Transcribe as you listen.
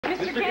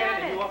Mr.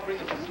 Gannon, you offering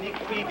us a sneak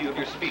preview of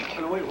your speech.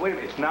 No, wait a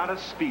minute. It's not a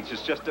speech.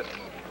 It's just a...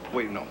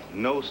 Wait,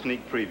 no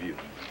sneak preview.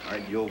 All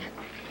right, you'll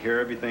hear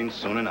everything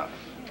soon enough.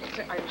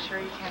 Are you sure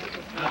you can't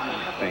just...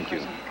 Thank you.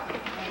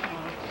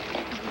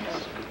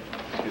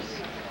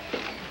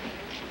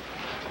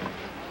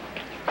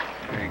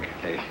 Hank.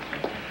 Hey.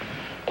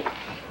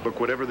 Look,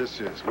 whatever this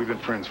is, we've been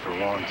friends for a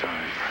long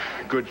time.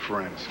 Good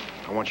friends.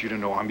 I want you to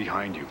know I'm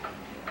behind you.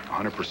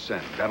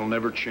 100%. That'll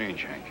never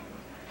change, Hank.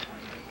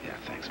 Yeah,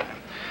 thanks, man.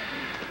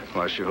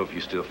 Well, I sure hope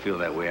you still feel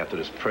that way after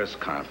this press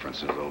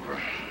conference is over.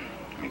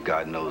 I mean,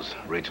 God knows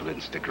Rachel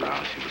didn't stick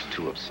around. She was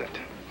too upset.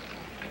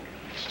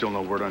 Still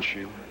no word on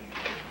Sheila?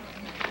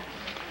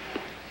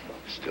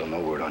 Still no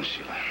word on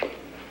Sheila.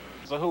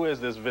 So who is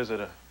this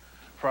visitor?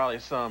 Probably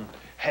some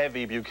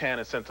heavy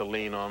Buchanan sent to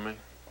lean on me.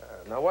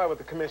 Now, why would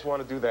the commission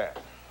want to do that?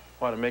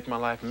 Why, to make my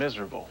life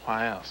miserable.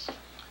 Why else?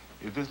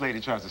 If this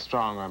lady tries to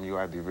strong-arm you,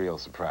 I'd be real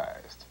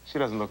surprised. She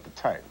doesn't look the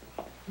type.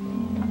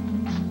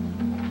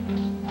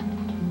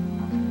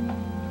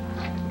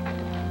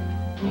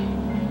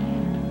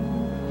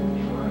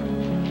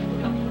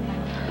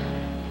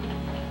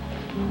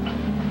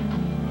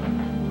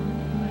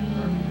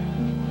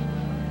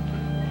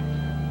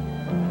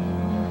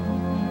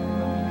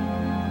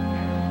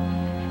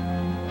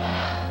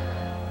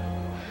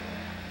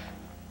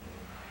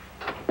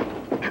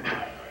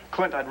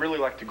 Clint, I'd really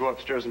like to go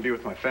upstairs and be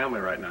with my family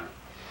right now.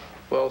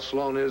 Well,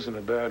 Sloan is in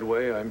a bad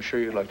way. I'm sure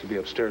you'd like to be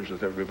upstairs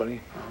with everybody.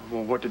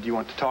 Well, what did you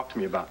want to talk to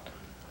me about?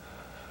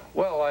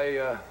 Well,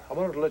 I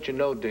wanted to let you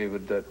know,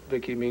 David, that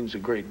Vicky means a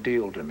great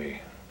deal to me. In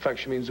fact,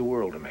 she means the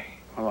world to me.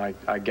 Well,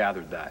 I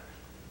gathered that.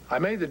 I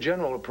made the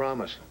general a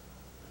promise.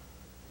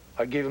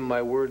 I gave him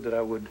my word that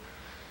I would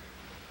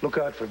look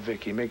out for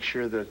Vicky, make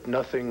sure that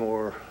nothing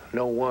or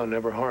no one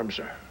ever harms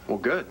her. Well,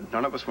 good.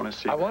 None of us want to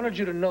see I that. wanted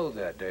you to know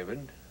that,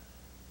 David.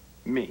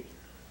 Me?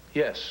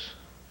 Yes,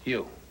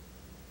 you.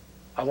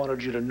 I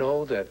wanted you to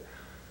know that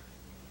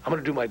I'm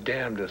going to do my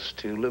damnedest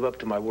to live up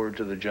to my word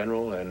to the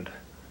general, and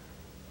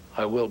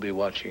I will be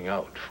watching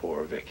out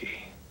for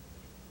Vicky.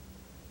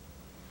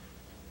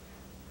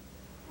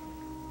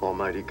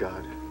 Almighty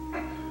God,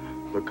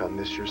 look on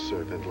this your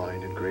servant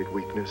lying in great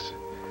weakness,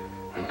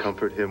 and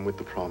comfort him with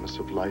the promise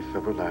of life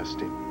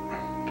everlasting,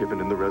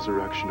 given in the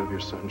resurrection of your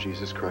Son,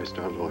 Jesus Christ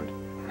our Lord.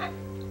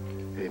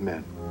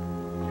 Amen.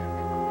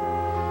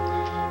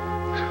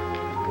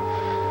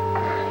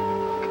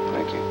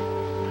 Thank you.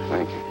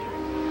 Thank you.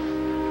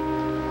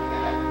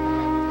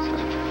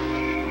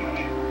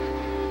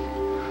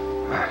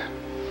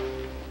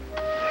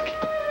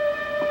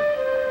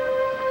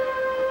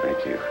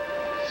 Thank you.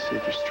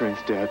 Save your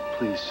strength, Dad.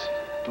 Please,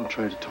 don't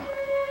try to talk.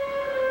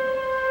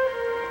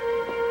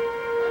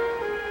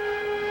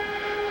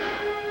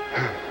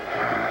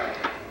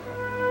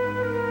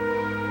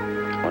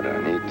 What I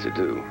need to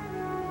do.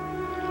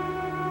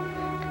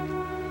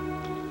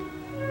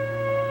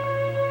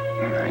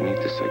 I need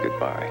to say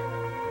goodbye.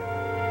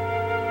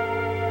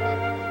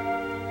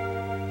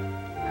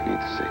 I need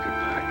to say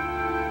goodbye.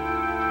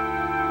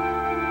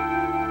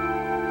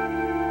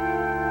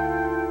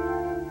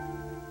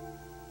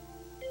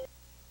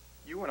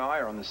 You and I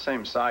are on the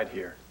same side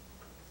here.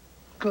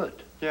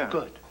 Good. Yeah.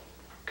 Good.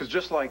 Because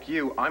just like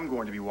you, I'm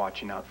going to be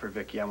watching out for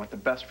Vicky. I want the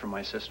best for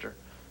my sister.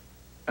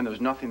 And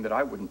there's nothing that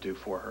I wouldn't do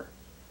for her.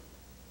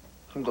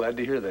 I'm glad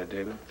to hear that,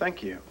 David.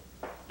 Thank you.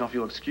 Now, if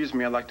you'll excuse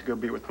me, I'd like to go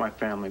be with my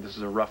family. This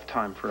is a rough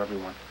time for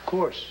everyone. Of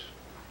course.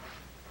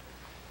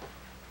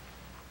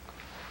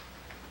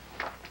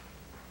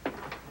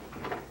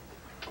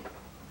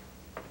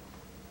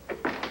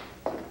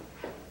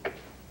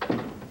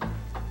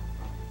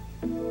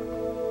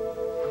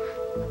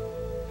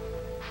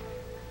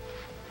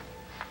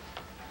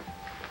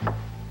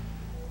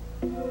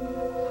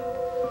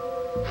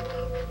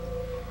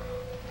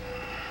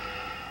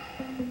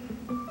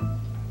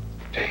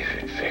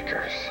 David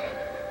Vickers.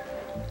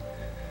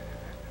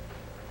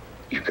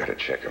 You gotta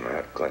check him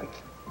out, Clint.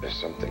 There's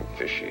something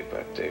fishy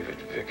about David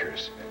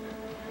Vickers.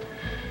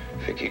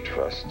 Vicky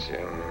trusts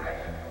him.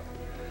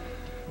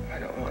 I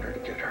don't want her to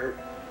get hurt.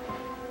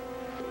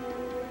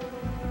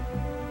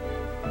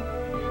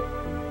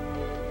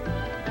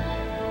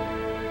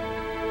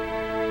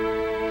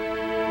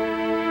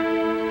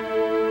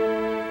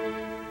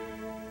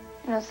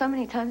 You know, so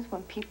many times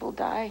when people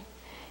die,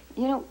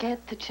 you don't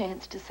get the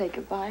chance to say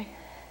goodbye.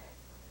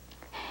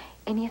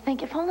 And you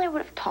think, if only I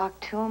would have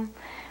talked to him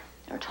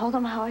or told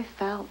him how I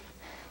felt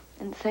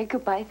and said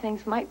goodbye,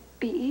 things might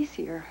be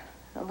easier,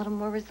 a little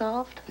more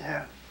resolved.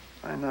 Yeah,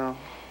 I know.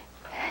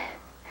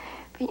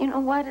 But you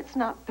know what? It's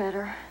not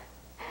better.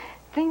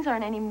 Things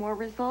aren't any more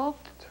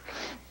resolved.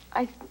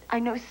 I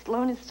know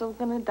Sloan is still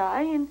gonna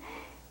die, and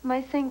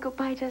my saying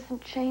goodbye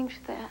doesn't change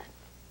that.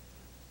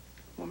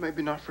 Well,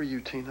 maybe not for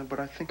you, Tina, but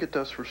I think it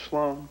does for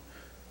Sloan.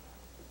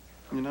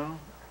 You know?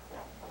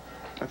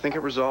 I think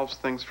it resolves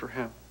things for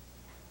him.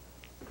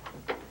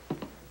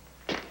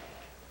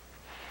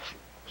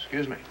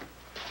 Excuse me.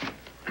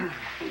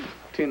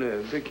 Tina,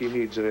 if Vicky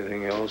needs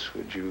anything else,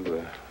 would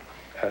you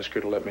ask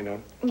her to let me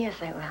know? Yes,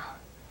 I will.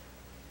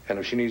 And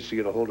if she needs to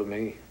get a hold of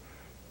me,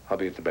 I'll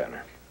be at the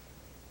banner.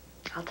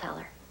 I'll tell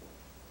her.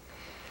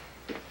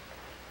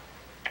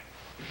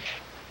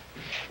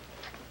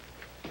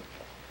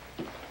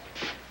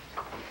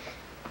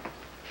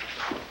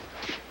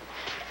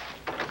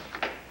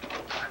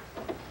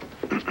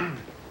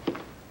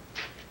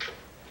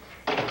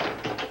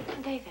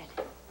 David,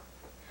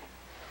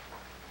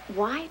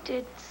 why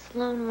did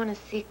Sloan want to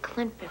see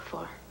Clint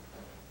before?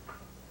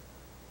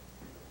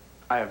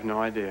 I have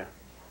no idea.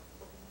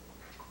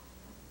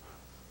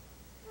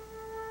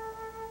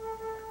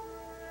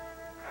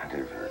 I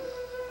never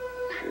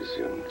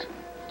presumed to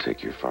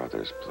take your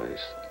father's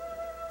place.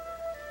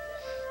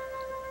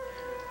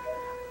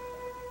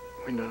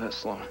 We know that,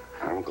 Sloan.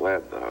 I'm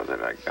glad, though,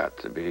 that I got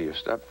to be your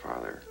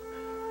stepfather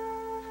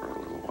for a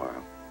little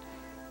while.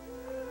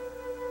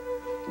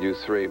 You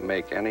three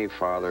make any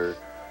father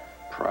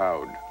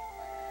proud.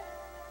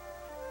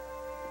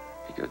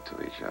 Be good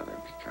to each other,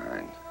 be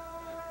kind.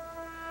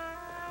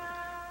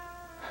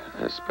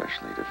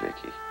 Especially to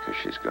Vicky,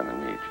 because she's gonna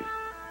need you.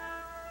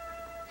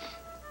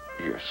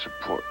 Your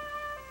support.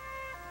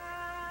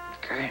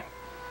 Okay?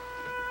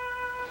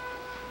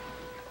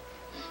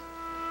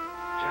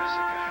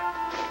 Jessica.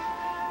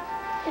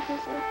 It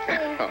isn't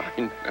fair. Oh, I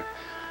know.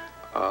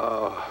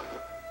 Oh.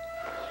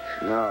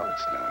 No,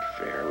 it's not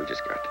fair. We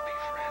just got to be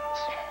friends.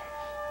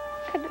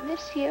 I'm gonna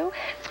miss you.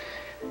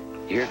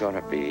 You're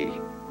gonna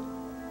be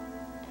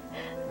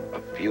a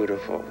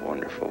beautiful,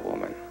 wonderful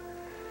woman.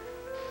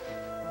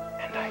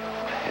 And I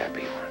hope a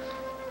happy one.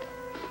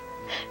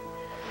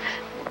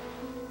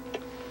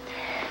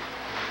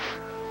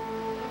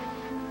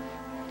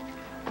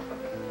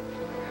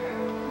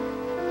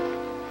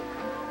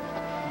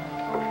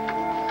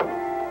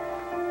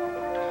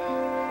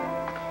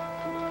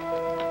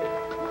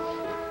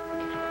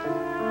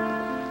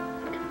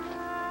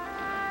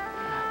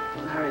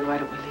 Larry, why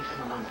don't we leave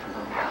him alone for a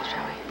little while,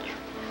 shall we?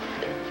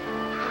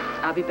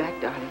 I'll be back,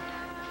 darling.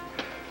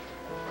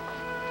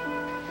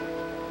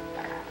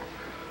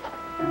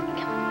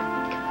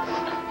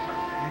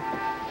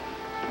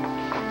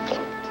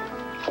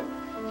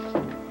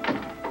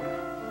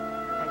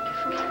 Thank you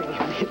for giving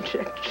him the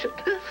injection.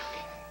 Make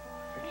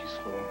you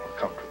a little more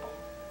comfortable.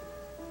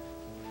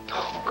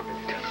 Oh,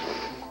 great.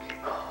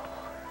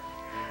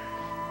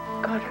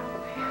 God help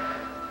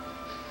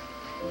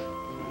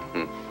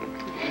me.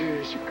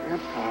 Here's your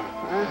grandpa,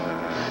 huh?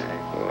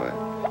 Hey, boy.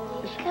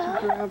 Here's your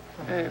grandpa.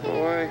 Hey,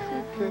 boy.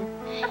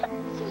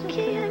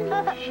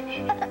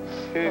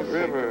 Hey,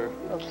 River.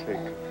 I'll take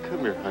it. Come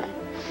here, honey.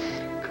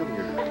 Come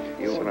here.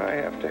 You and I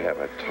have to have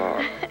a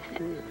talk.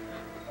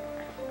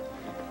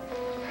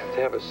 Have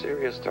to have a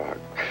serious talk.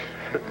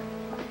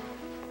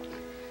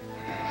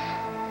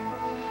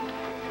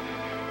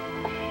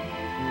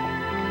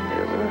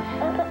 River.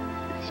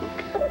 It's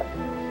okay.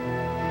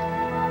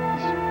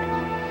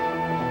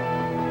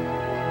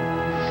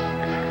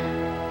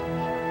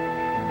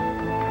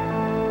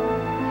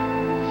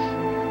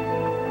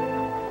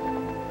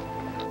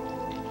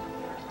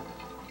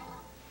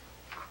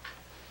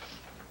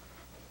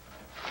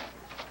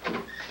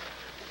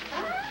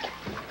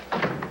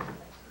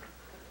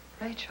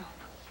 Rachel,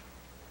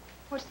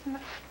 what's the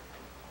matter?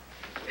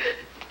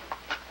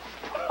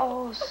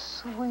 Oh,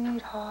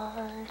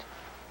 sweetheart.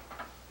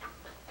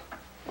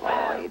 Oh,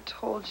 I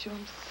told you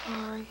I'm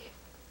sorry.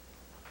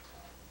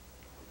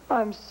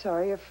 I'm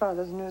sorry. Your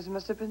father's news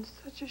must have been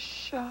such a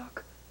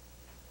shock.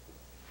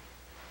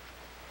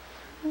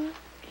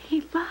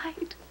 He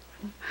lied.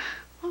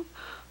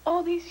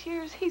 All these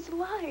years, he's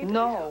lied.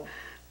 No.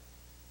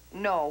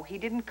 No, he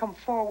didn't come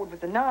forward with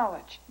the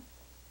knowledge.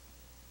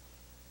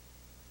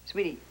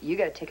 Sweetie, you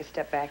got to take a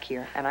step back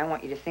here, and I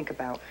want you to think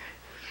about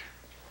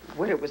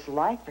what it was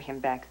like for him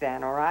back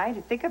then, all right?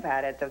 Think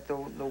about it, the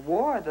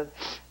war,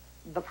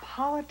 the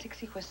politics.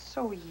 He was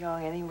so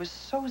young, and he was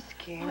so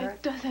scared. Well,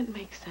 it doesn't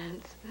make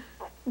sense.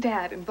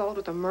 Dad involved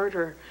with a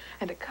murder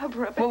and a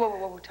cover-up.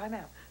 Whoa, time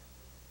out.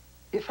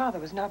 Your father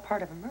was not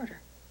part of a murder.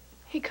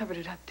 He covered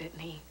it up, didn't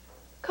he?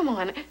 Come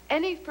on,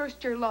 any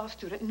first-year law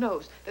student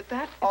knows that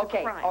that is a crime.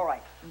 Okay, all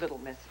right, little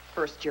miss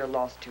first-year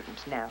law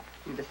student. Now,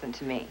 you listen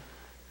to me.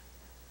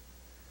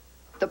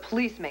 The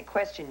police may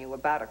question you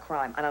about a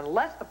crime, and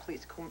unless the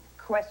police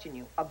question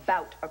you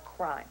about a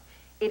crime,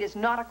 it is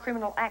not a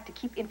criminal act to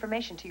keep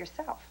information to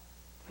yourself.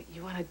 But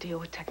you want to deal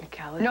with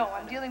technicalities? No,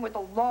 I'm dealing with the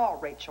law,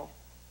 Rachel.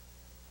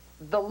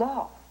 The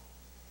law.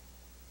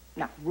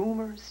 Not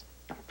rumors,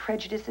 not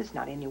prejudices,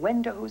 not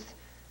innuendos,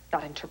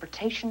 not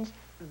interpretations.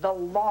 The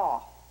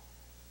law.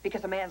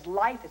 Because a man's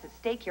life is at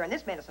stake here, and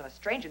this man is not a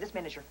stranger. This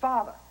man is your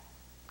father.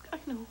 I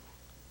know.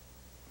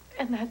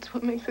 And that's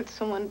what makes it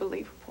so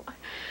unbelievable.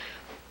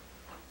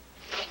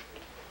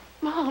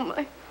 Mom,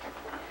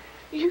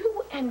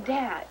 you and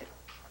Dad,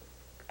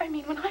 I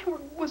mean, when I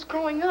was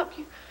growing up,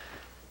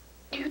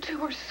 you two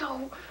were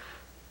so,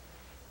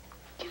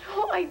 you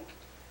know,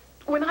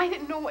 when I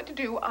didn't know what to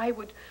do, I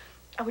would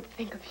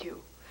think of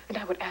you, and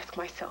I would ask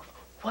myself,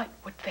 what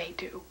would they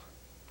do?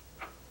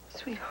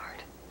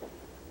 Sweetheart,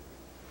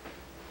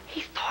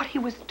 he thought he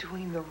was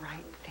doing the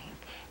right thing,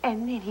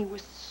 and then he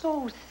was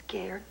so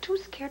scared, too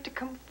scared to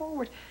come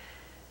forward.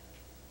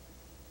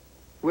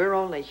 We're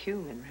only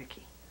human,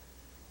 Ricky.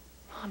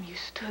 Mom, you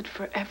stood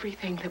for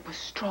everything that was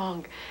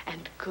strong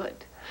and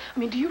good. I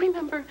mean, do you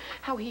remember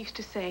how he used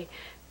to say,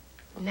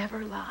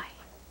 never lie?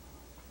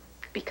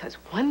 Because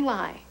one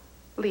lie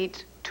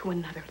leads to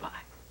another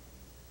lie.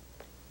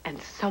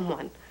 And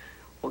someone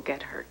will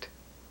get hurt.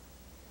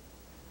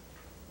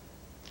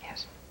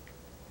 Yes.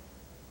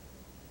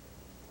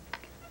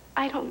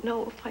 I don't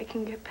know if I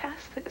can get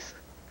past this.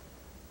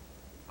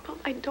 Well,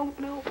 I don't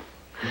know.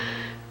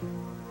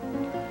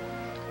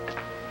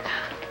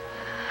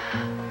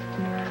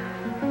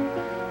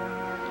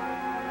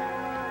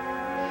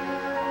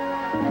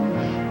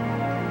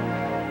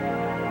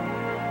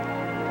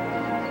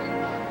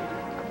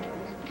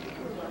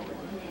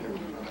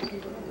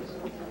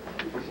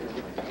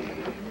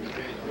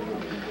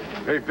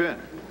 Hey,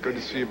 Ben. Good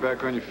to see you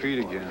back on your feet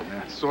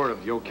again. Sort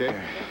of. You okay?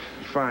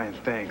 Fine,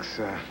 thanks.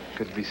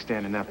 Good to be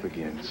standing up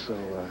again. So,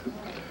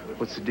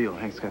 what's the deal?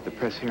 Hank's got the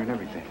press here and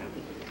everything.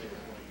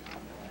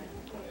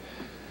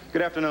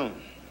 Good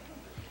afternoon.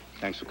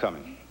 Thanks for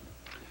coming.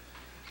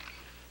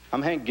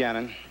 I'm Hank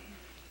Gannon,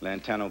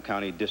 Lantano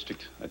County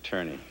District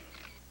Attorney.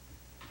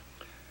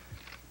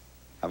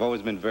 I've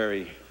always been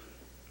very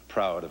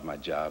proud of my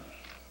job,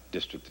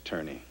 District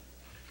Attorney.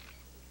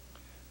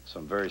 So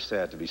I'm very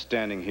sad to be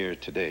standing here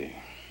today.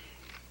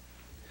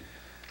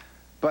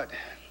 But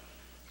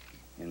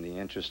in the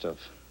interest of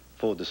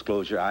full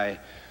disclosure, I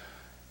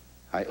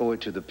owe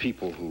it to the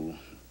people who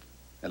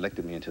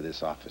elected me into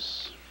this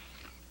office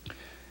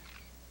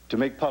to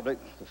make public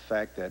the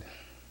fact that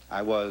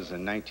I was,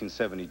 in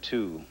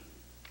 1972,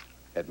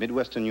 at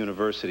Midwestern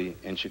University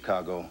in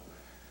Chicago,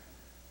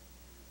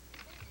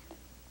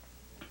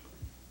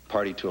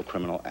 party to a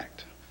criminal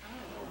act.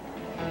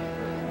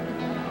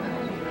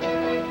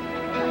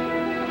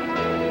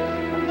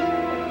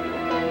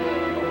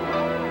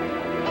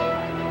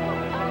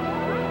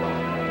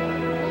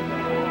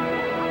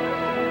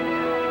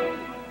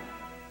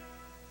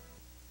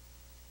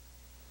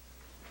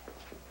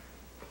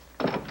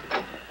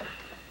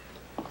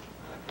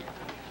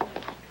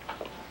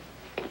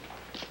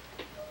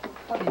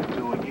 What are you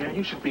doing here?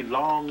 You should be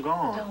long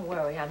gone. Don't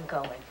worry, I'm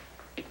going.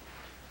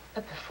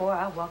 But before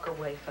I walk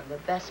away from the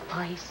best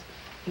place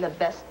and the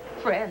best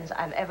friends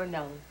I've ever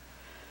known,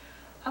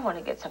 I want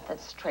to get something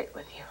straight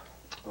with you.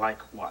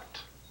 Like what?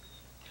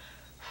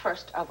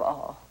 First of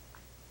all,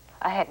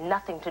 I had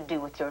nothing to do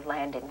with your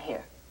landing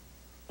here.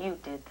 You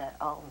did that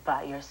all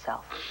by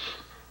yourself.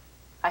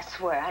 I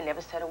swear I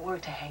never said a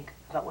word to Hank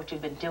about what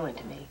you've been doing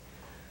to me.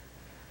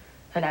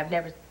 And I've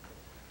never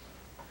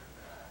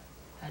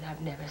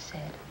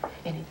said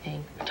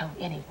anything or told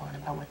anyone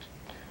about what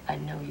I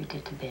know you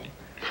did to Ben.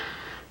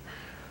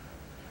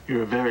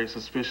 You're a very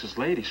suspicious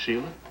lady,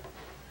 Sheila. I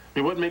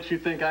mean, what makes you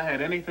think I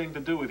had anything to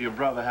do with your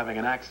brother having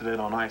an accident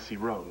on icy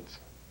roads?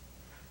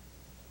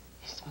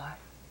 You're smart.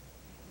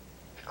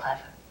 You're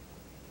clever.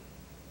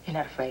 You're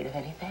not afraid of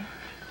anything.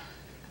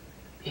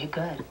 You're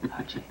good,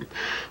 aren't you?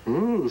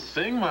 Ooh,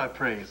 sing my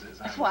praises.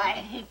 That's why I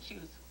hate you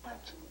so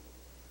much.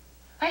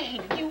 I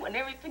hate you and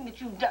everything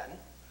that you've done.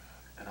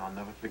 And I'll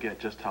never forget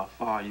just how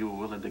far you were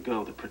willing to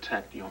go to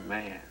protect your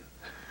man.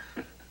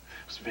 It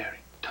was very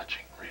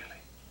touching, really.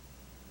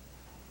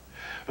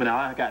 But now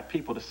I got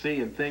people to see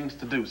and things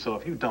to do, so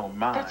if you don't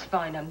mind... That's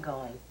fine, I'm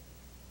going.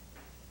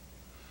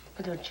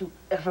 But don't you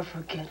ever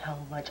forget how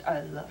much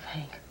I love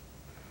Hank.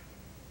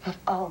 With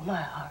all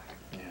my heart.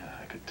 Yeah,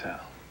 I could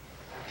tell.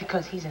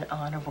 Because he's an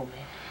honorable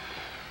man.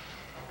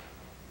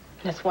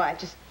 That's why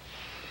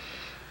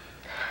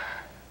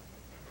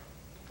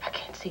I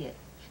can't see it.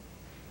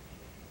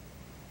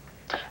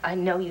 I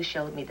know you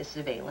showed me the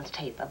surveillance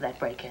tape of that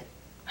break-in.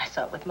 I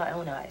saw it with my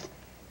own eyes.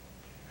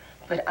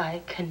 But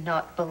I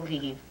cannot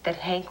believe that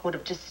Hank would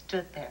have just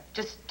stood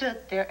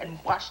there and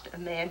watched a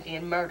man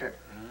being murdered.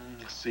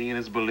 Seeing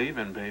is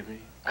believing,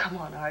 baby. Come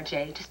on,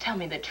 RJ, just tell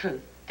me the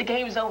truth. The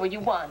game's over, you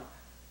won.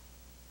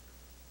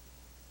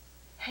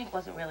 Hank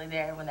wasn't really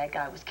there when that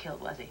guy was killed,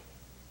 was he?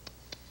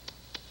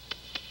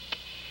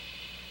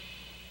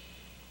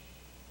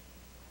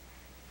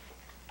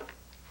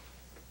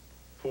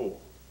 Fool.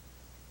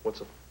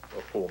 What's a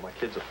fool? My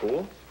kid's a fool?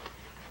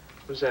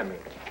 What does that mean?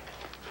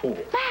 Fool.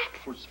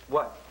 Max!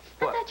 What?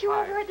 I thought you were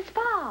over at the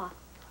spa.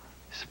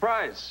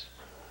 Surprise.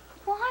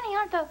 Well, honey,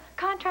 aren't the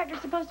contractors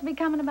supposed to be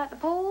coming about the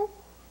pool?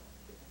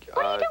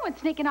 What are you doing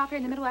sneaking off here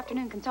in the middle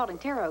afternoon consulting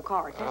tarot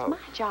cards? That's my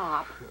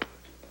job.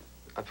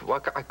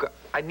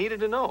 I needed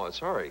to know.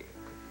 Sorry.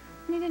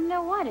 Needed to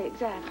know what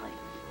exactly?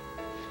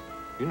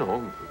 You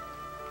know,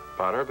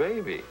 about our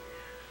baby.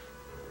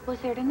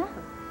 What's there to know?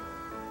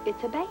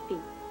 It's a baby,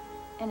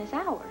 and it's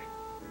ours.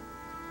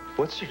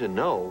 What's there to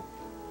know?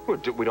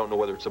 We don't know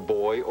whether it's a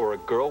boy or a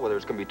girl, whether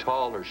it's going to be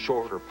tall or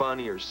short or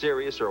funny or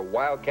serious or a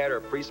wildcat or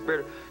a free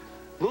spirit.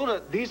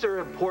 Luna, these are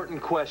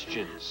important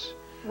questions.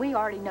 We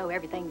already know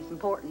everything that's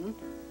important.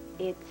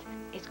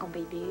 It's going to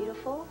be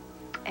beautiful,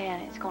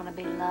 and it's going to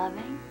be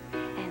loving,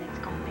 and it's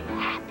going to be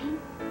happy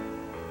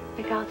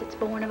because it's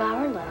born of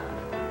our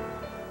love.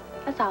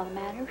 That's all that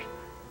matters.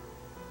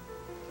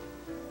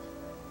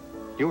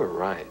 You were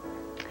right.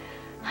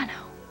 I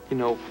know. You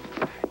know,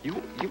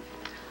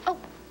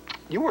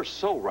 you are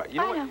so right.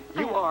 You know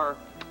what?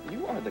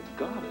 You are the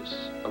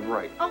goddess of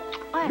right. Oh,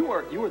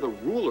 you are the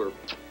ruler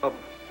of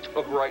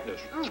rightness.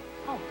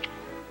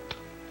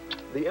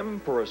 The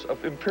empress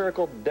of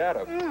empirical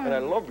data. And I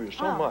love you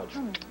so much.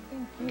 Thank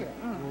you.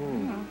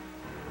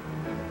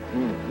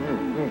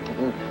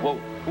 Whoa.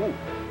 Ooh.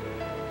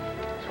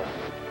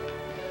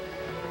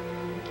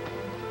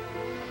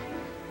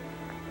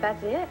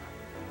 That's it?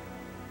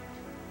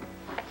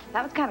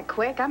 That was kind of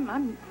quick.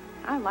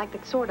 I like the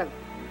sort of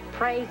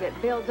praise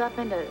that builds up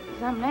into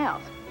something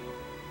else.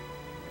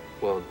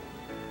 Well,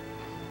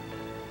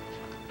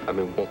 I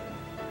mean,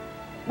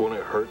 won't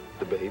it hurt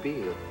the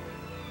baby?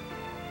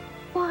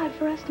 Why,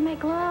 for us to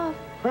make love?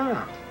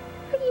 Huh.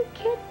 Are you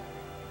kidding?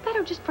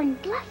 That'll just bring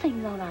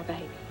blessings on our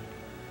baby.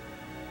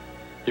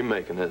 You're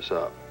making this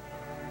up.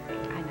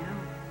 I know.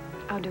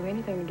 I'll do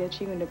anything to get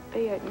you into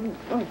bed.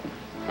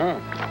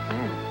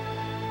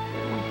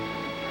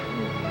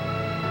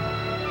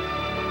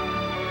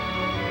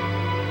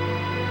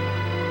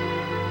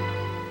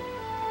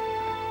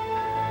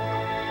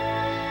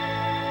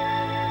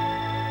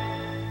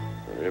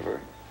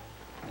 River,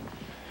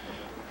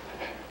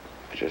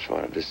 I just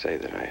wanted to say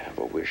that I have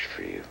a wish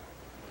for you.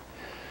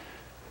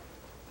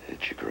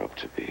 That you grow up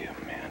to be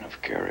a man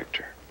of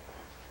character.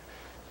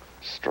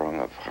 Strong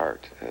of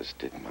heart, as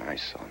did my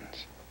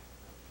sons.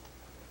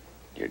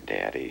 Your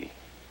daddy,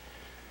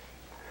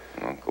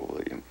 and Uncle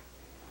William.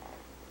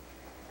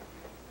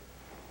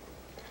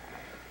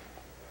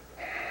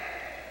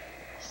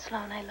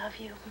 Sloan, I love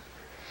you.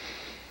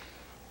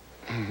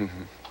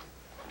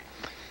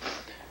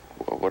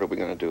 Well, what are we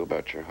going to do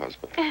about your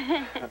husband?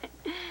 Let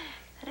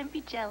him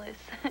be jealous.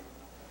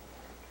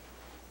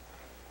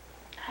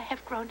 I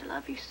have grown to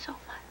love you so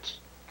much.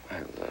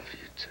 I love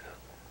you, too.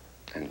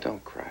 And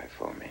don't cry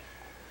for me.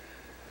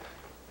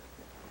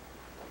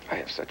 I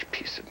have such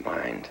peace of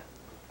mind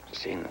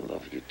seeing the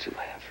love you two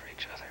have for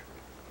each other.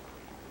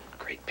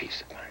 Great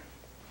peace of mind.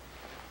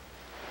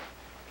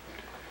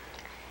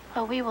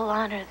 Well, we will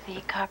honor the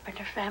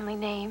Carpenter family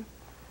name.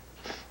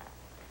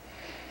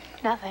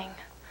 Nothing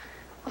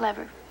will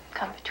ever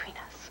come between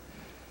us.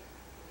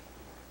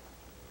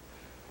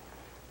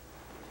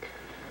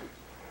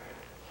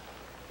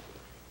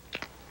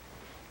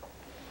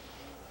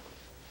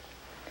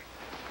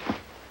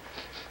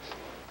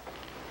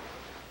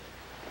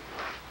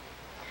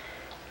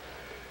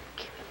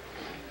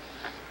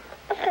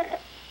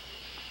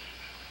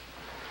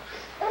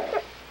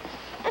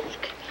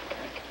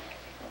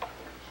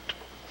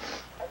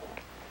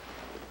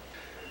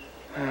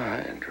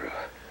 Andrew.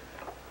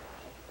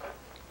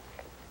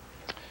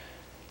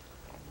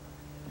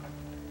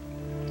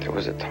 There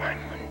was a time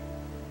when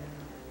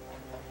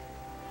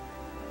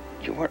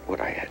you weren't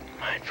what I had in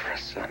mind for a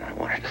son. I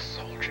wanted a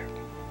soldier.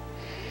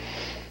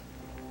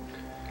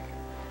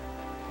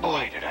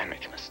 Boy, did I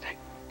make a mistake.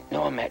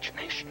 No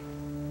imagination.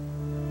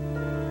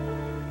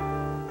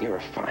 You're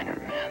a finer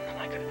man than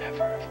I could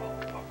ever have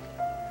hoped for.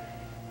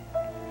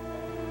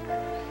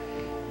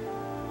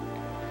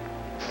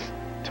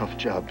 Tough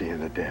job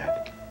being a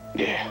dad.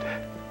 Yeah.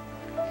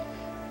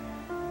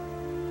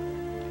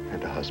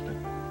 And a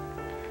husband.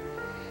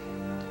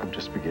 I'm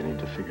just beginning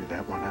to figure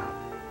that one out.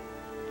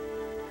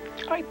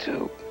 I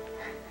too.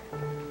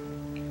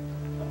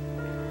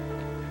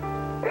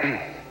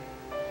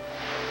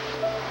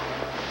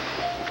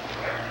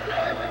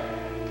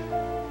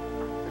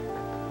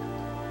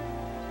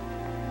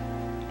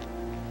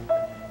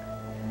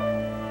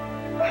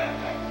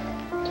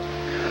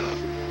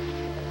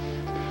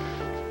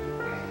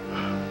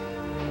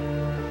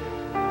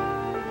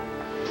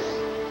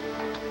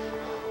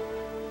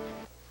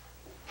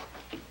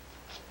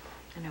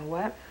 You know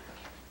what?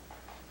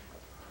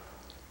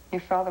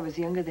 Your father was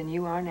younger than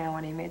you are now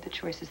when he made the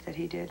choices that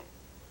he did.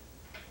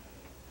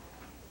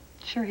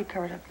 Sure, he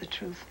covered up the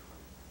truth.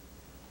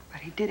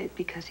 But he did it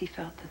because he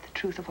felt that the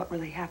truth of what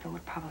really happened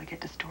would probably get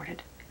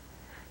distorted.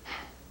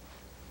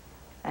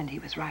 And he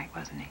was right,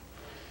 wasn't he?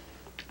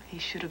 He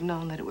should have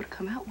known that it would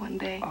come out one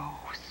day.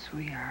 Oh,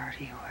 sweetheart,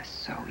 he was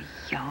so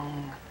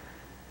young.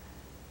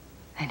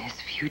 And his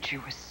future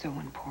was so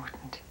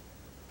important.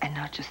 And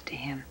not just to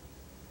him,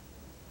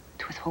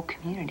 to his whole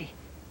community.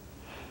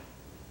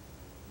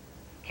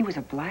 He was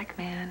a black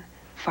man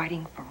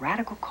fighting for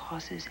radical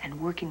causes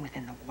and working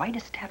within the white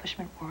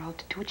establishment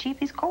world to achieve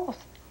his goals.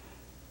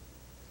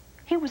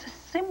 He was a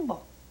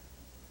symbol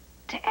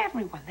to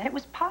everyone that it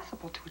was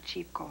possible to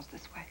achieve goals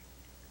this way.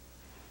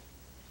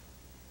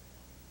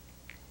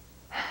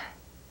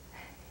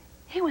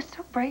 He was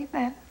so brave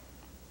then.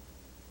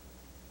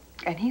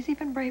 And he's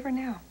even braver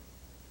now.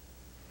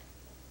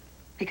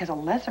 Because a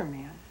lesser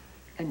man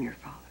than your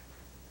father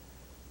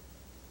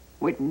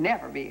would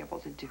never be able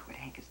to do what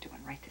Hank is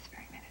doing right this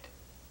very minute.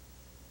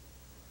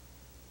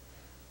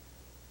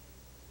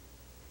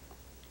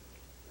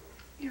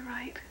 You're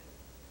right.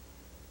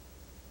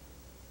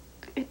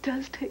 It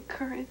does take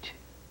courage.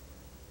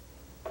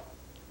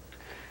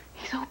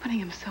 He's opening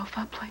himself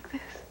up like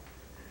this.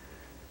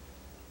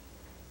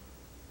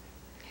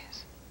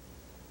 Yes.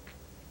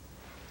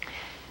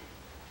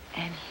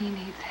 He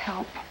needs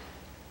help.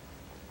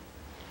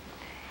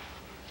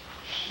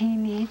 He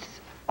needs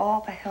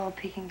all the help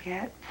he can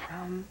get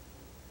from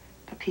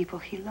the people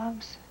he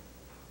loves.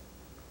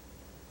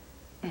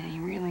 And he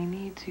really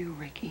needs you,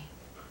 Ricky.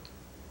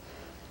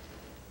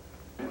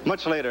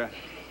 Much later,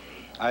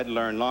 I'd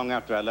learned, long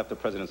after I left the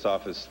president's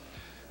office,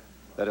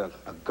 that a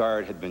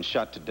guard had been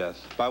shot to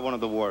death by one of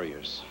the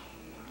warriors.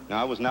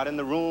 Now, I was not in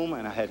the room,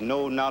 and I had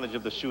no knowledge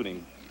of the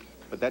shooting,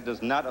 but that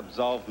does not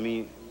absolve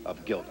me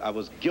of guilt. I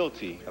was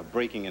guilty of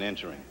breaking and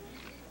entering.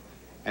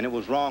 And it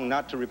was wrong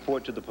not to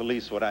report to the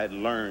police what I had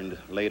learned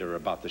later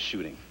about the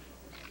shooting.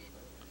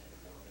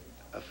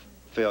 A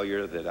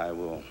failure that I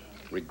will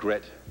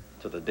regret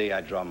to the day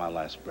I draw my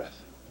last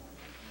breath.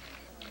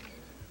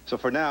 So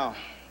for now,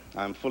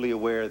 I'm fully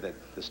aware that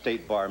the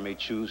State Bar may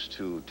choose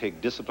to take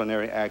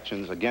disciplinary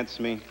actions against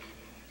me.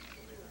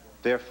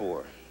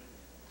 Therefore,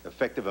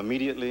 effective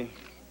immediately,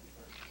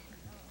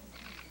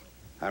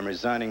 I'm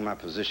resigning my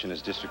position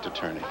as district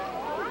attorney.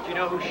 Do you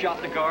know who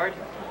shot the guard?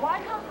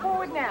 Why come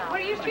forward now?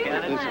 What are you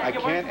Listen, I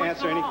can't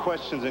answer any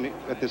questions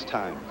at this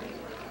time.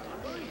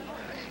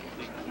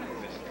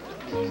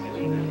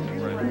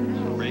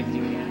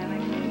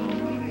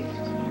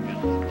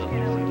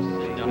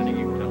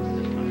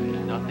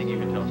 Nothing you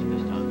can tell us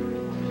this time.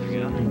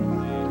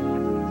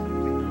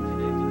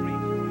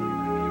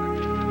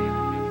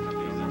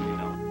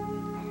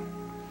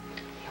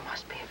 You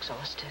must be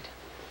exhausted.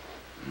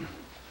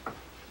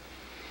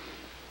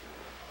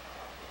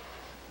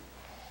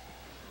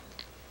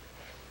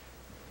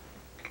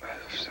 I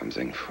have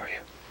something for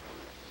you.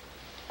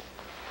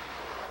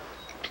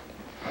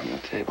 On the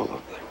table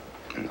up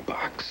there, in the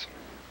box.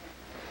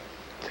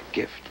 It's a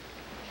gift.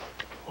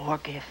 More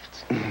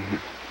gifts.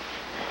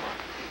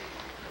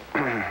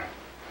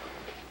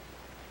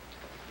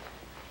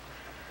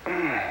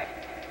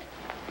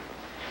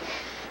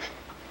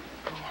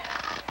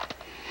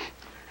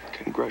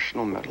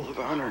 Congressional Medal of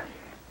Honor.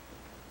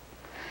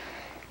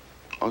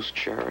 Most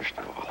cherished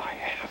of all I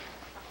have.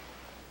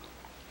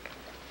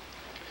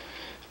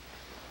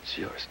 It's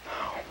yours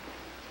now.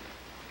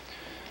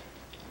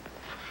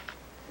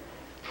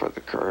 For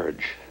the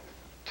courage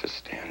to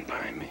stand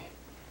by me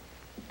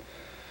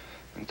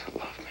and to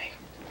love me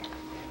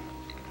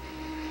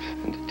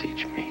and to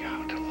teach me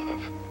how to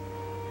love.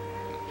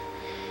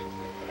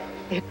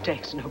 It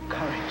takes no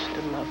courage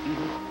to love you.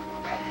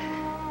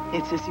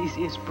 It's as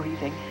easy as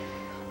breathing.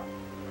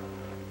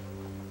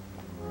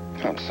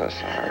 I'm so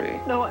sorry.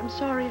 No, I'm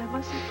sorry. I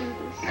mustn't do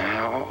this.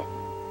 Now.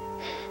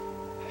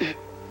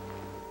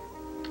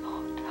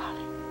 Oh,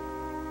 darling.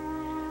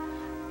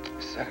 I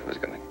said I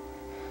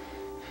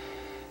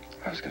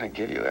was gonna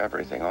give you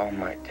everything all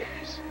my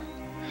days.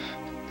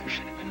 There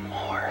should have been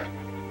more.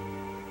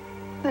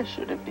 There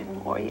should have been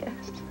more,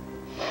 yes.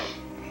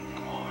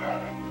 More.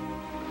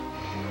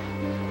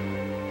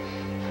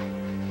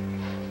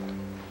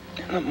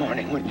 In the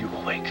morning when you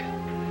awaken,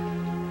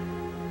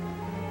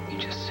 you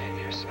just say to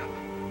yourself,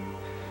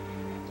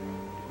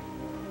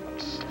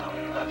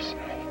 Sloan loves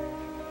me.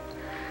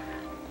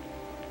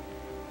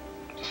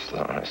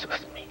 Sloan is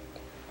with me.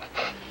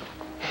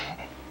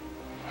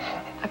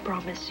 I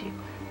promise you.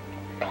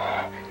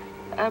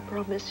 I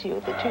promise you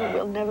that you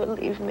will never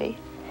leave me.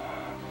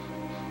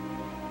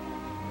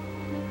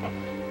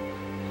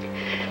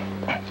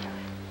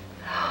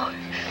 Oh,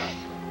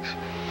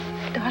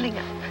 darling,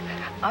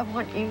 I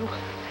want you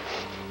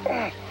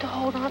to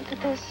hold on to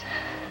this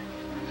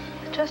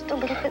just a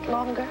little bit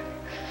longer.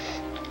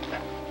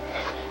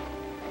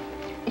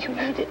 You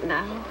need it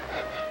now.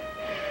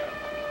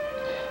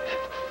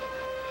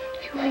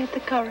 You need the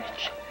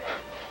courage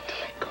to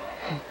let go.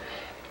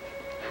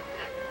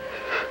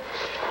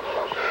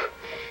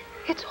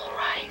 It's all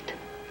right.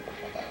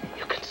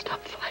 You can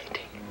stop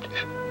fighting.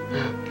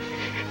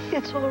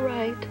 It's all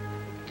right.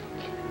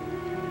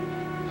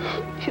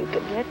 You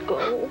can let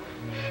go.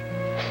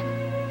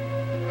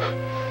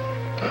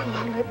 Come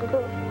on, let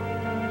go.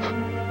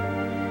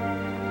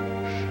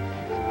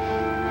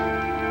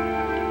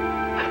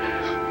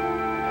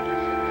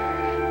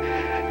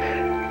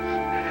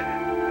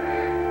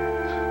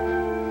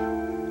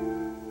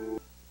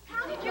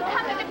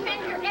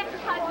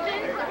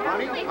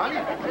 Honey,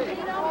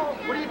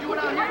 what are you doing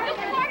out here?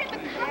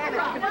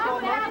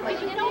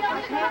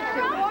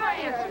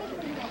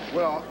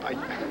 Well,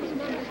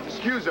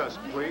 excuse us,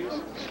 please.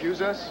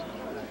 Excuse us.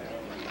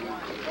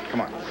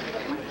 Come on.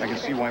 I can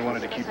see why he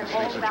wanted to keep this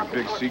thing such a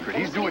big secret.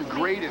 He's doing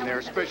great in there,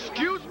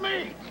 excuse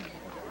me!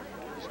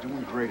 He's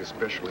doing great,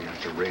 especially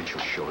after Rachel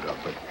showed up,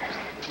 but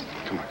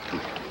come on.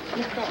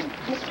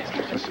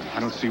 Listen, I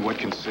don't see what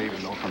can save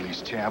him, though, from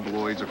these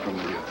tabloids or from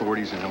the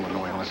authorities in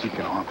Illinois unless he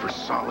can offer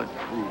solid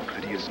proof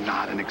that he is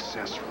not an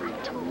accessory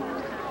to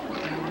murder.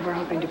 Well, we're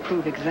hoping to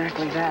prove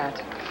exactly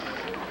that.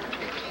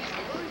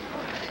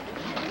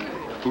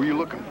 Who are you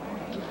looking for?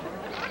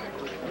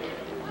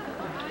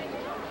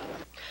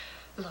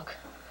 Look,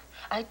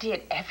 I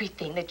did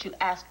everything that you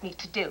asked me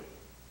to do.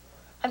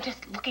 I'm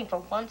just looking for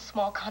one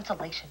small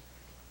consolation.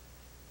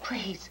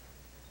 Please,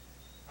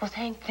 was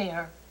Hank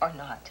there or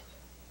not?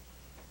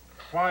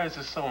 Why is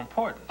this so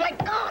important? My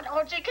God,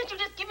 RJ, can't you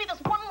just give me this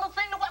one little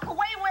thing to walk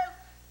away with?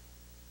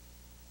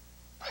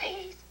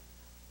 Please.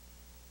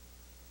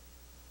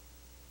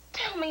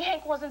 Tell me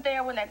Hank wasn't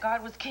there when that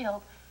guard was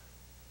killed.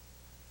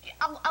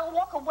 I'll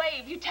walk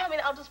away. If you tell me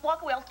that, I'll just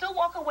walk away. I'll still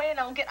walk away and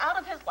I'll get out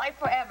of his life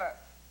forever.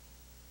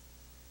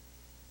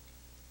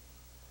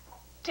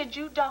 Did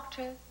you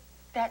doctor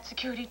that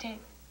security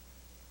tape?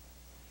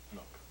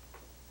 Look.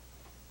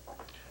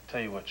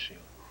 Tell you what, Sheila.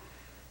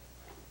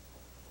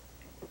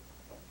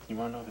 You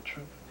want to know the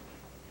truth?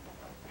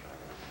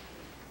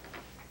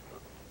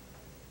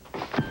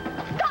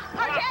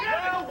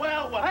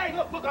 Well. Hey,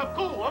 look, I'm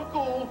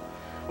cool.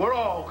 We're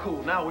all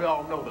cool. Now we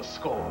all know the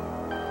score.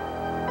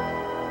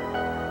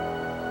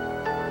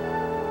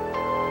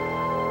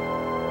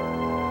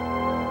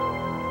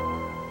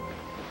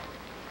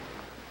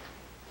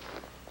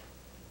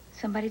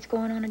 Somebody's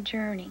going on a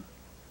journey.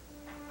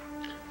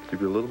 To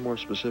be a little more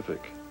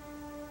specific.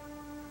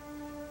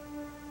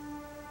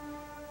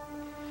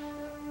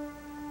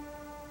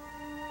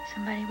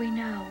 Somebody we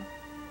know.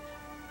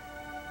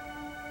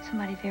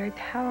 Somebody very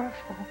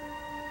powerful.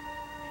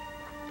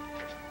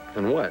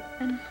 And what?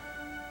 And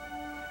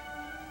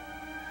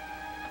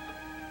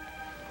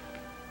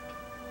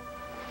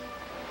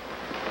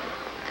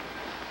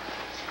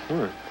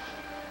What?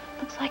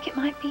 looks like it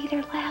might be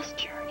their last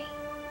journey.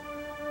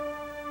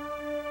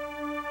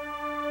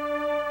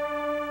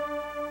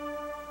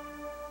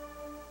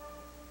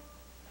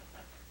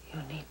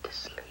 You need to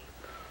sleep.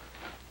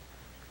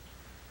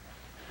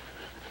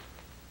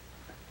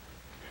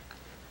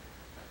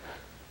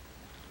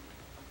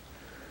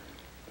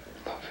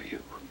 Love you.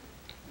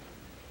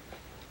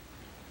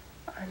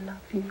 I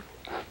love you.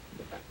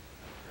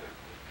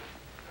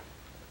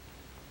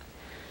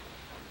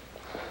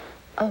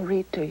 I'll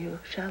read to you,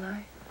 shall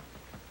I?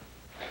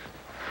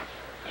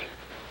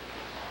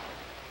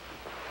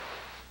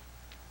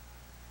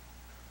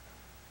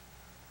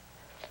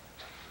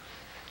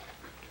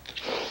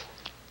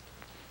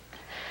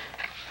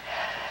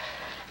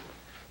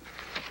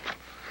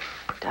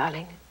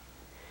 Darling,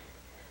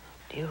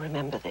 do you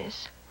remember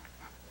this?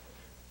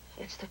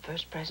 It's the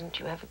first present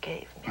you ever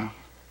gave me.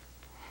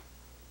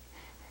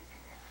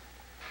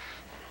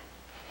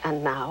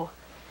 And now,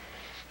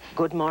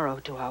 good morrow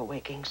to our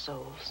waking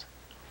souls,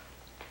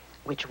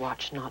 which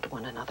watch not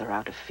one another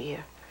out of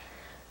fear.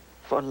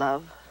 For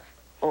love,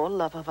 all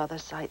love of other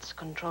sights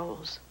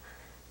controls,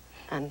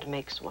 and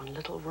makes one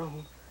little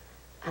room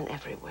and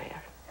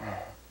everywhere.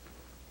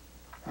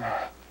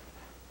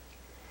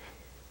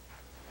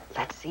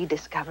 Let sea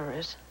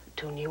discoverers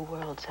to new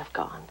worlds have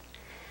gone.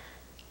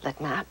 Let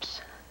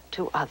maps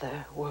to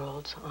other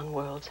worlds on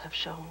worlds have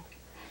shown.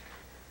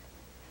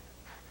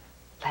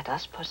 Let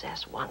us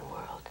possess one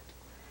world.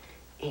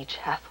 Each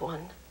hath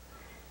one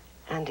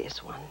and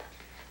is one.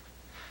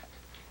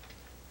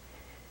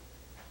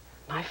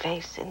 My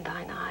face in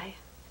thine eye,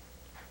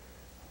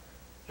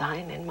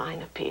 thine in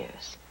mine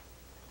appears.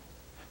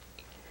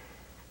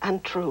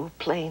 And true,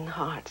 plain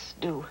hearts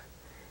do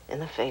in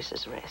the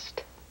faces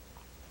rest.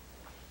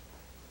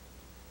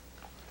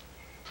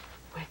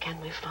 Where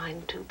can we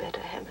find two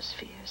better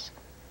hemispheres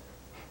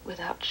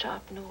without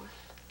sharp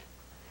north,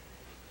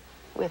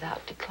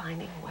 without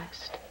declining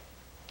west?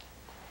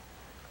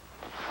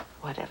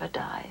 Whatever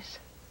dies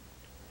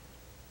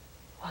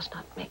was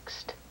not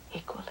mixed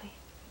equally.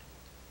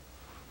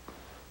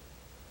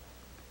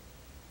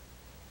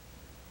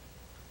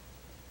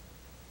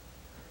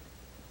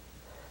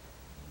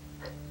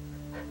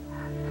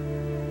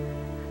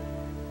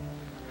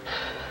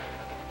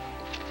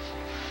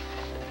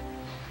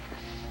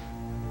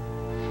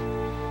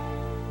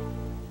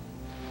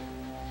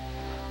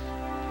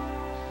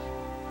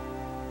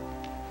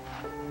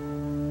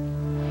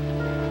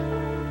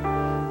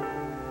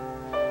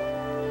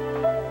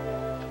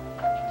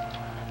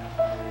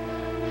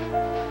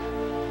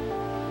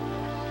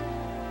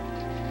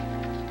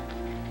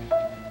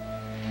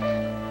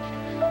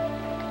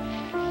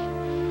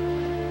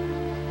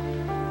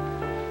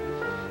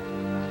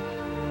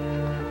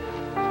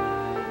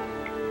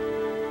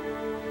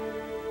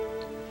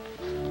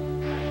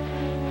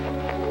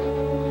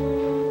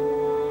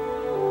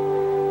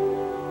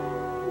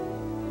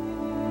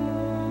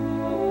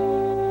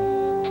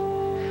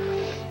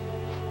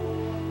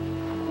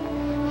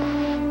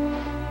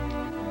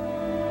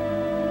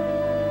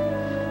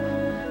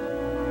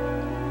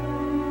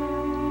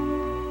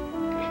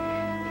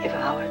 If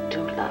our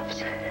two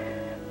loves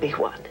be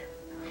one,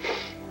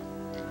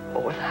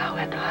 or thou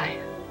and I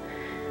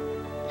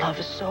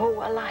love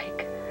so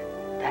alike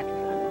that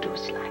none do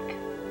slack,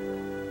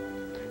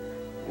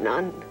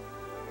 none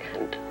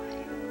can die.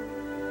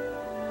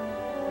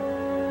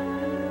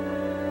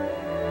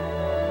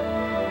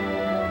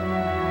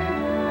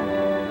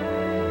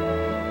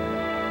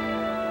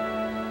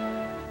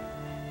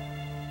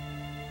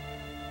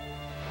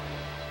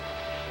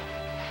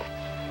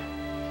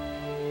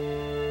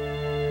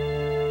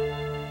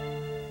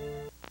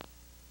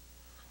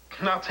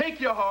 Now take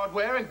your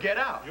hardware and get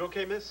out. You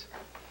okay, miss?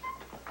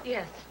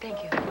 Yes,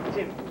 thank you.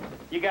 Tim,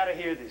 you gotta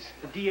hear this.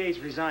 The DA's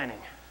resigning.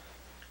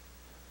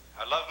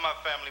 I love my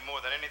family more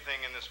than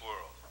anything in this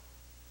world.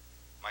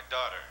 My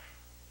daughter,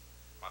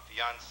 my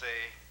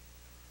fiancé,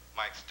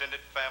 my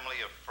extended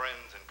family of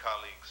friends and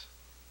colleagues.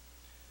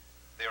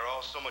 They are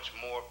all so much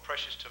more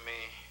precious to me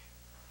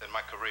than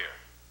my career,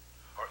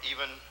 or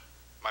even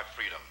my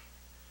freedom.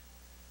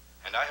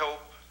 And I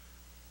hope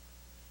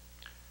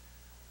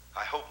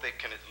they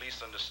can at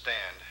least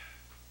understand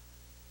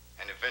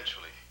and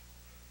eventually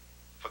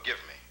forgive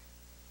me.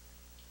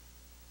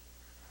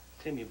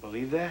 Tim, you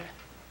believe that?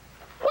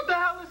 What the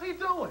hell is he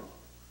doing?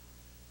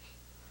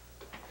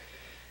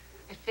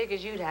 I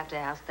figured you'd have to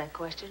ask that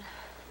question.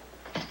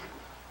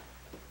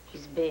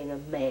 He's being a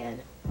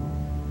man.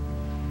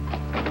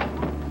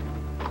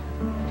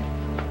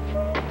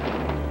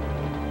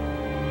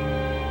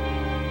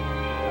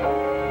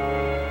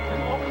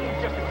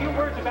 Just a few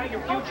words about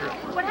your future.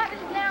 What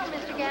happens now,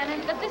 Mr. Gannon?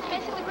 Does this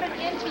basically put an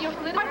end to your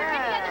political...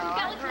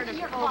 I've heard of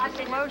full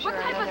disclosure,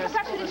 What type of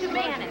profession did you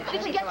manage?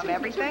 Did you get to the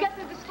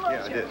disclosure?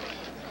 Yeah, I did.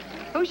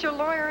 Who's your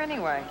lawyer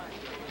anyway?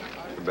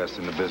 The best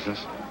in the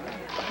business.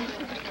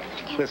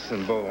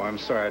 Listen, Bo, I'm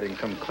sorry I didn't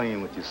come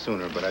clean with you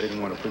sooner, but I didn't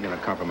want to put you in a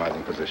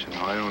compromising position.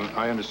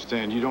 I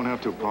understand. You don't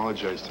have to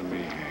apologize to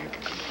me, Hank.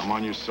 I'm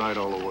on your side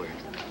all the way.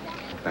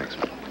 Thanks,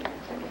 man.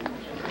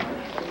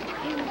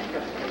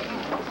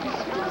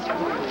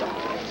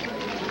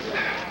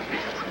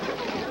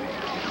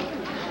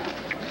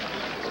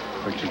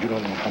 Rachel, you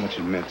don't know how much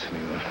it meant to me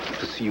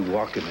to see you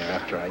walk in there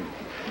after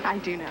I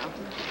do know,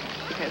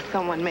 because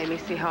someone made me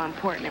see how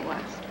important it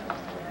was.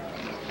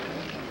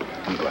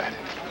 I'm glad.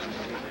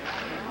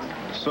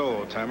 So,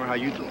 old-timer, how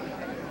you doing?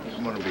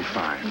 I'm gonna be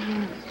fine.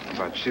 How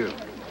about you?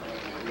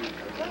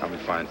 I'll be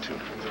fine, too.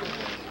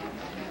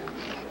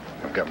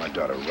 I've got my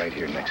daughter right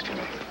here next to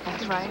me.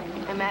 That's right,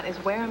 and that is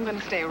where I'm going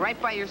to stay, right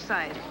by your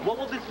side. What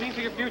will this mean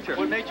for your future?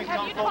 What made you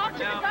come forward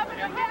now?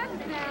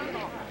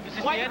 Is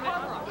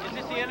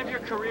this the end of your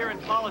career in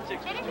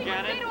politics, Mr.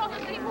 Gannon?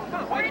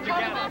 Mr.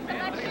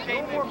 Gannon,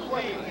 no more,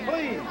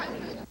 please.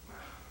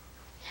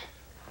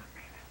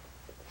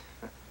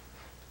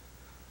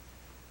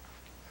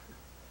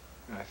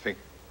 I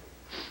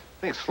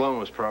think Sloan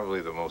was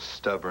probably the most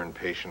stubborn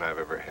patient I've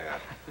ever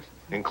had,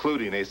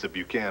 including Asa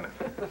Buchanan.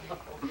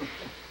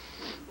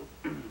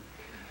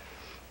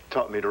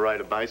 Taught me to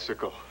ride a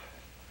bicycle.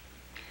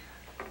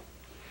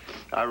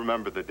 I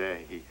remember the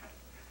day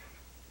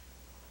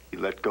he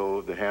let go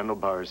of the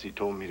handlebars. He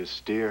told me to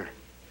steer.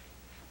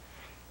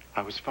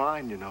 I was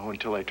fine, you know,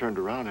 until I turned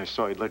around. I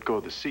saw he'd let go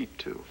of the seat,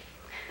 too.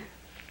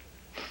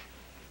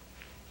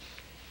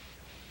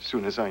 As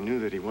soon as I knew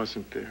that he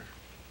wasn't there.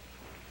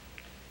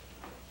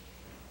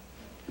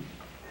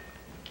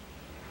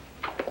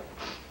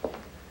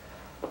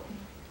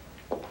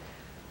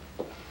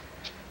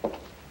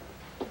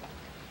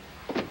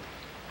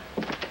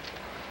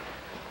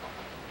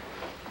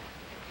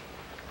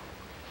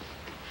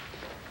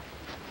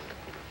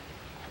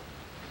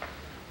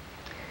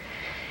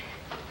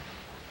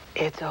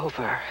 It's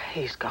over.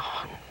 He's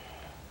gone.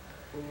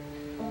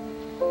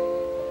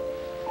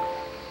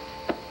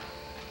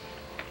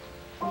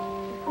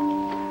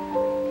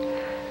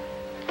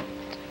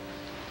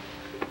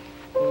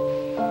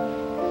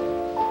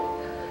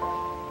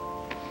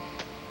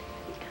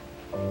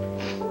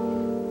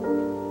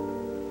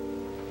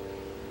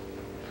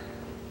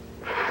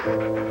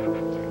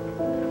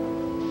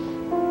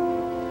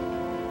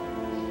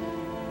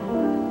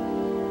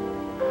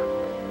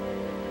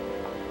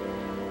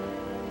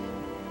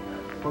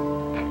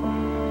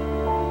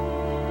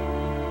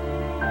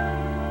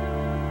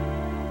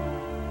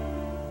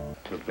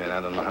 Look, man,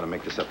 I don't know how to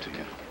make this up to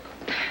you.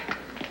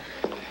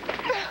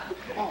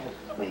 Oh,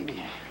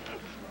 baby.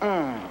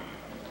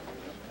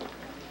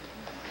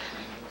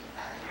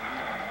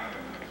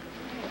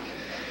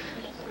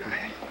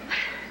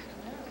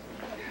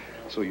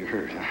 So you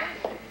heard, huh?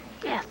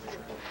 Yes.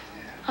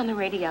 On the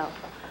radio.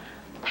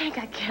 Hank,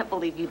 I can't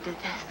believe you did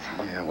this.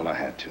 Yeah, well, I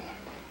had to.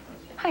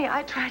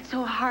 I tried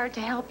so hard to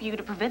help you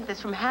to prevent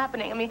this from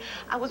happening. I mean,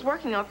 I was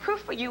working on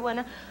proof for you,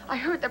 and I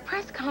heard the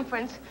press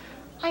conference.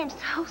 I am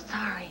so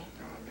sorry.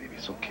 Oh, baby,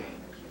 it's okay.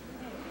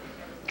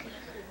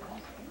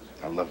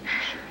 I love you,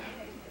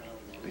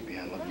 Shirley. Baby,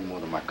 I love you more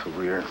than my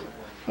career,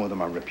 more than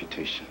my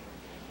reputation.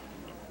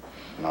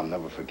 And I'll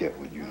never forget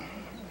what you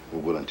were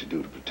willing to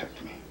do to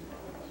protect me.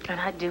 And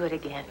I'd do it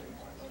again.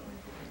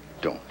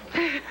 Don't.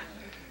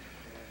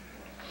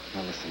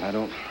 Now, listen, I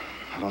don't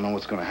know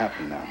what's going to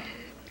happen now.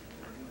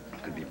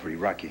 It could be pretty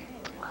rocky.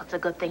 Well, it's a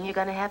good thing you're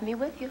going to have me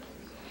with you.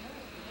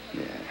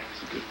 Yeah,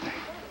 it's a good thing.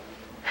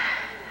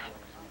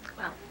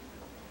 Well,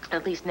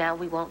 at least now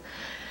we won't,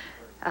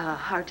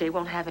 RJ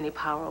won't have any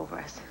power over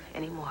us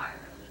anymore.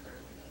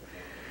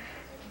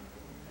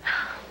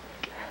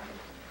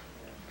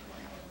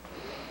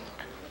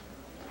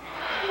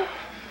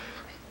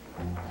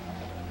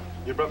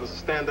 Your brother's a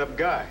stand-up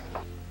guy.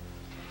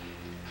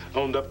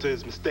 Owned up to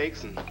his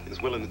mistakes and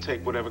is willing to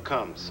take whatever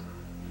comes.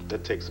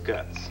 That takes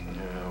guts.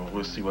 Yeah,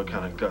 we'll see what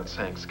kind of guts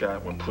Hank's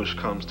got when push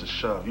comes to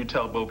shove. You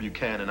tell Bo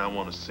Buchanan I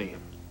want to see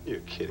him.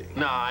 You're kidding.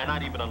 Nah,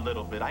 not even a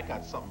little bit. I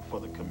got something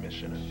for the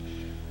commissioner.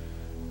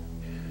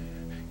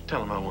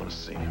 Tell him I want to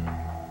see him.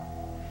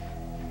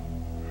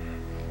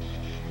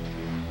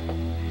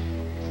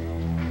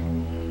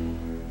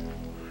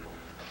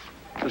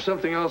 There's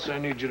something else I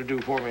need you to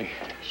do for me.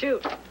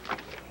 Shoot.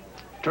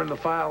 Turn the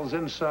files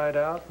inside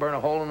out, burn a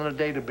hole in the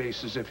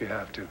databases if you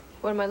have to.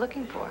 What am I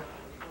looking for?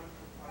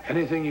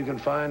 Anything you can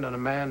find on a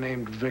man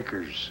named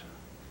Vickers.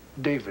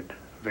 David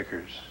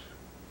Vickers.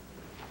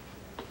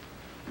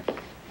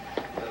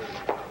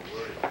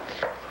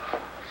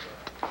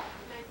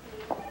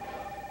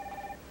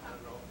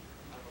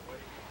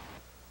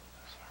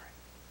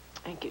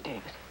 Thank you,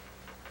 David.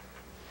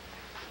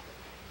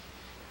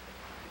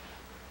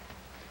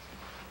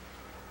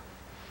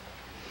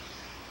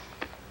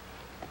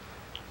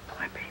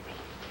 My baby.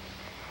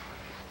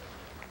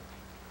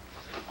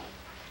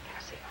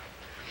 Cassie.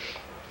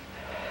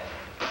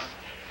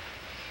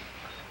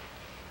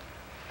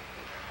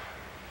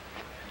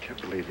 I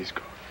can't believe he's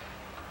gone.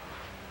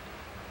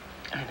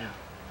 I know.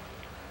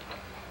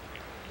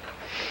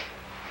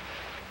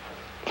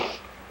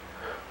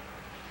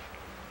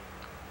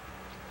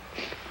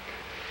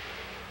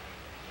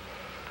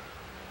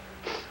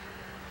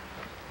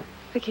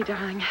 Vicky,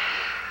 darling,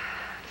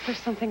 is there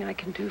something I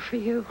can do for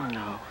you? Oh,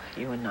 no.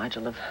 You and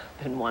Nigel have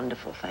been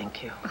wonderful,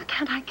 thank you. Well,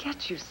 can't I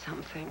get you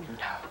something?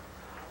 No.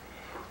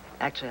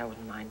 Actually, I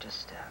wouldn't mind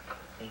just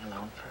being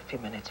alone for a few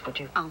minutes, would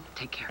you? I'll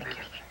take care of Thank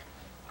you. everything.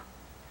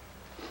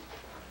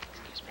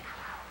 Excuse me.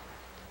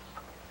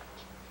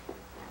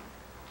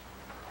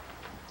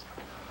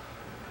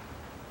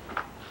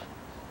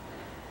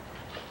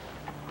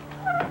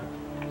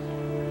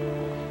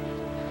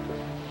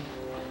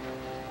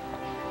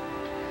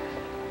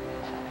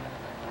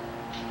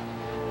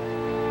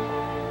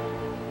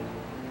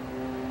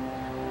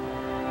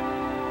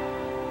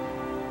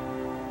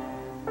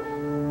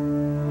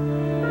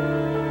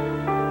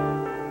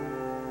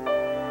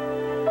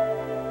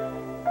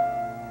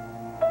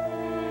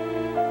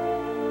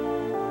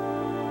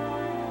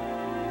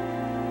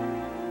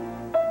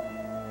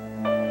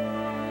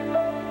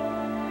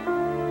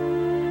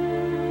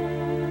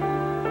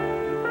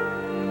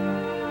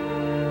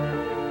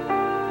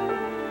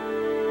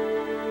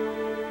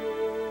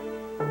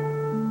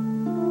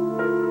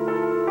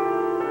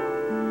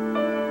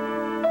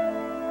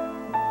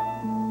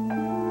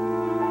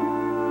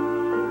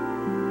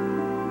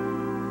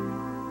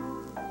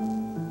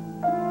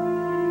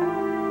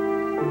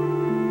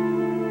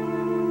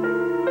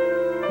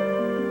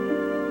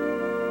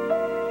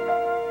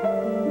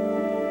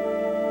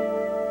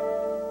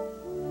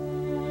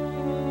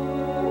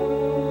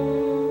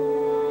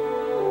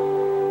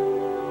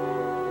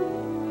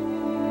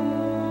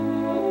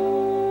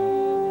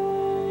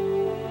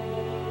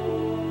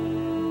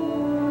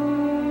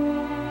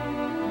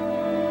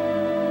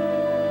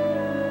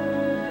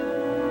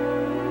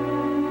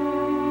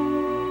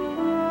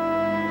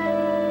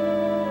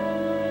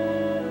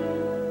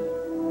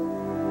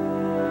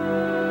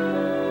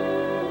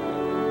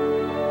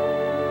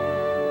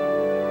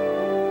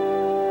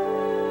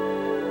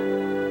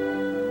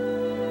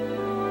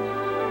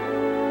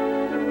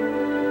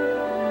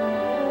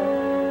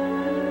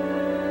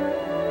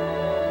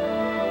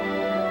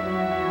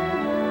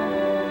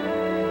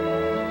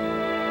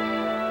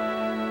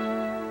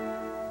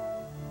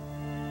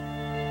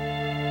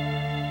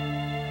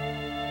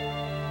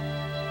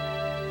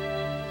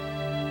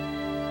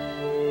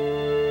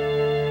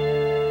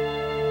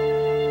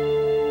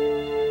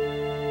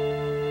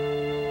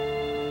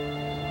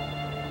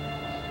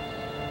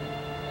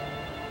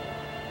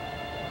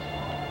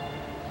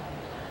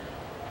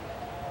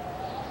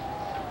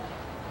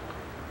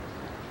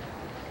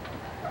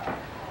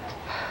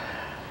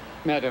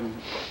 Madam,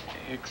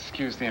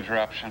 excuse the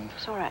interruption.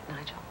 It's all right,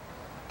 Nigel.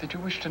 Did you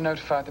wish to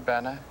notify the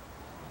banner?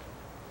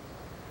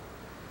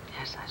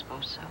 Yes, I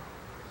suppose so.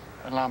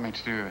 Allow me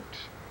to do it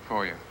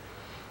for you.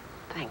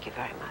 Thank you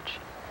very much.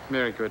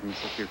 Very good,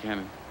 Mrs.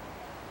 Buchanan.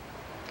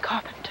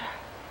 Carpenter.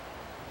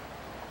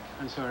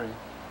 I'm sorry.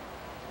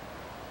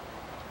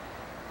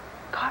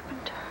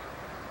 Carpenter.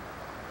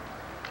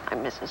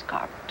 I'm Mrs.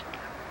 Carpenter.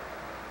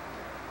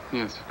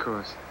 Yes, of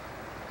course.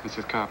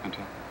 Mrs.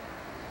 Carpenter.